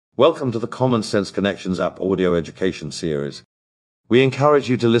Welcome to the Common Sense Connections app audio education series. We encourage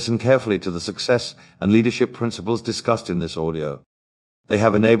you to listen carefully to the success and leadership principles discussed in this audio. They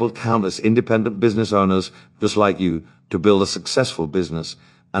have enabled countless independent business owners just like you to build a successful business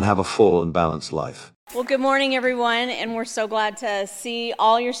and have a full and balanced life. Well, good morning, everyone, and we're so glad to see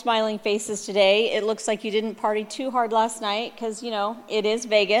all your smiling faces today. It looks like you didn't party too hard last night because, it is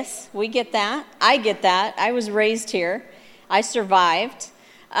Vegas. We get that. I get that. I was raised here. I survived.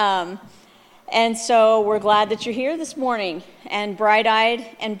 And so we're glad that you're here this morning, and bright-eyed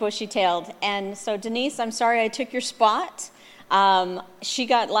and bushy-tailed. And so, Denise, I'm sorry I took your spot. She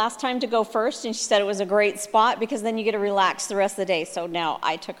got last time to go first, and she said it was a great spot because then you get to relax the rest of the day. So now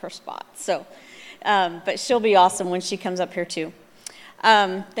I took her spot. So, but she'll be awesome when she comes up here too.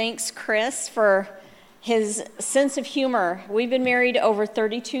 Thanks, Chris, for his sense of humor. We've been married over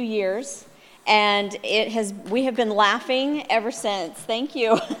 32 years, and we have been laughing ever since. Thank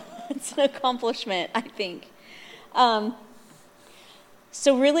you. It's an accomplishment, I think.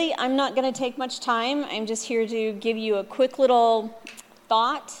 So really, I'm not going to take much time. I'm just here to give you a quick little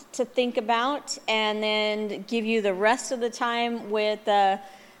thought to think about, and then give you the rest of the time with the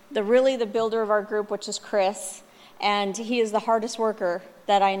builder of our group, which is Chris. And he is the hardest worker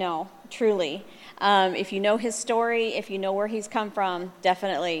that I know, truly. If you know his story, if you know where he's come from,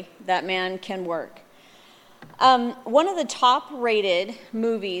 definitely that man can work. One of the top-rated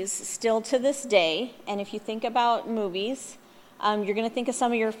movies still to this day, and if you think about movies, you're going to think of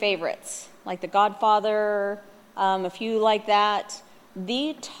some of your favorites, like The Godfather, a few like that.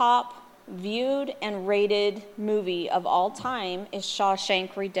 The top viewed and rated movie of all time is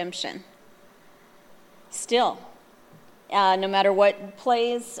Shawshank Redemption. Still, no matter what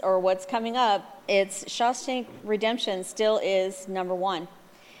plays or what's coming up, it's Shawshank Redemption still is number one.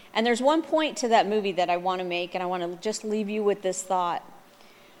 And there's one point to that movie that I want to make, and I want to just leave you with this thought.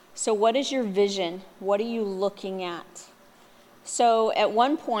 So what is your vision? What are you looking at? So at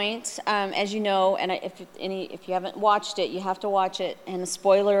one point, as you know, and if you haven't watched it, you have to watch it. And a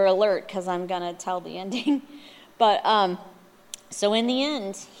spoiler alert, because I'm going to tell the ending. But so in the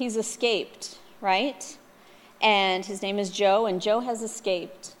end, he's escaped, right? And his name is Joe, and Joe has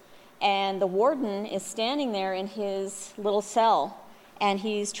escaped. And the warden is standing there in his little cell, and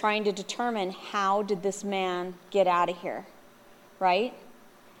he's trying to determine how did this man get out of here, right?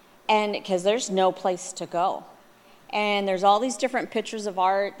 And because there's no place to go. And there's all these different pictures of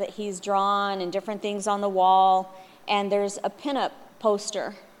art that he's drawn and different things on the wall. And there's a pinup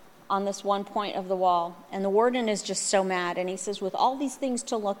poster on this one point of the wall. And the warden is just so mad. And he says, with all these things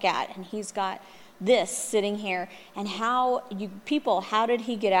to look at, and he's got this sitting here, and how did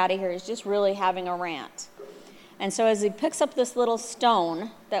he get out of here? He's just really having a rant. And so as he picks up this little stone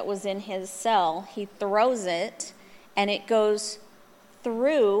that was in his cell, he throws it, and it goes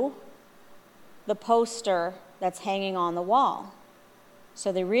through the poster that's hanging on the wall.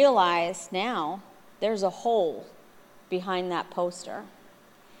 So they realize now there's a hole behind that poster.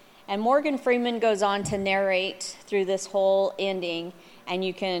 And Morgan Freeman goes on to narrate through this whole ending, and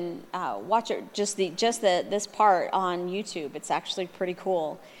you can watch it this part on YouTube. It's actually pretty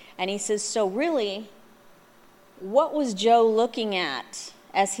cool. And he says, so really, what was Joe looking at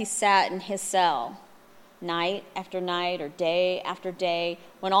as he sat in his cell, night after night or day after day,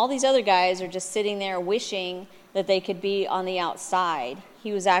 when all these other guys are just sitting there wishing that they could be on the outside?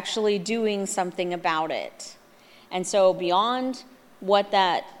 He was actually doing something about it. And so beyond what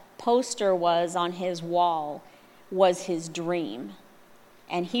that poster was on his wall was his dream.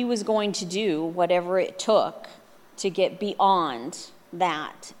 And he was going to do whatever it took to get beyond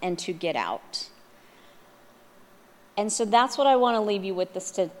that and to get out. And so that's what I want to leave you with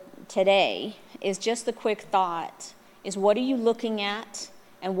this today, is just the quick thought, is what are you looking at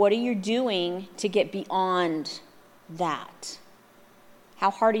and what are you doing to get beyond that? How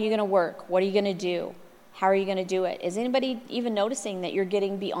hard are you going to work? What are you going to do? How are you going to do it? Is anybody even noticing that you're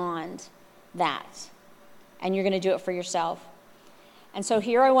getting beyond that and you're going to do it for yourself? And so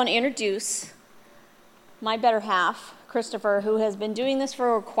here I want to introduce my better half, Christopher, who has been doing this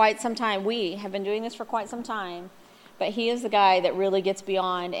for quite some time. We have been doing this for quite some time. But he is the guy that really gets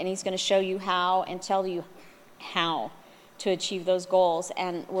beyond, and he's going to show you how and tell you how to achieve those goals.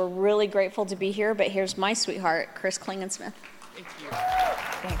 And we're really grateful to be here, but here's my sweetheart, Chris Klingonsmith. Thank you.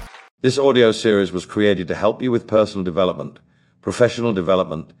 Thanks. This audio series was created to help you with personal development, professional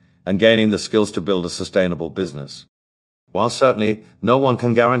development, and gaining the skills to build a sustainable business. While certainly no one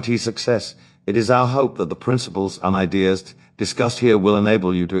can guarantee success, it is our hope that the principles and ideas discussed here will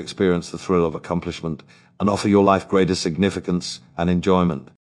enable you to experience the thrill of accomplishment and offer your life greater significance and enjoyment.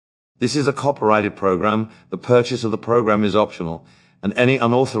 This is a copyrighted program. The purchase of the program is optional, and any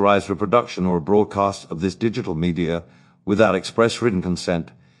unauthorized reproduction or broadcast of this digital media without express written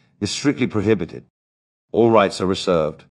consent is strictly prohibited. All rights are reserved.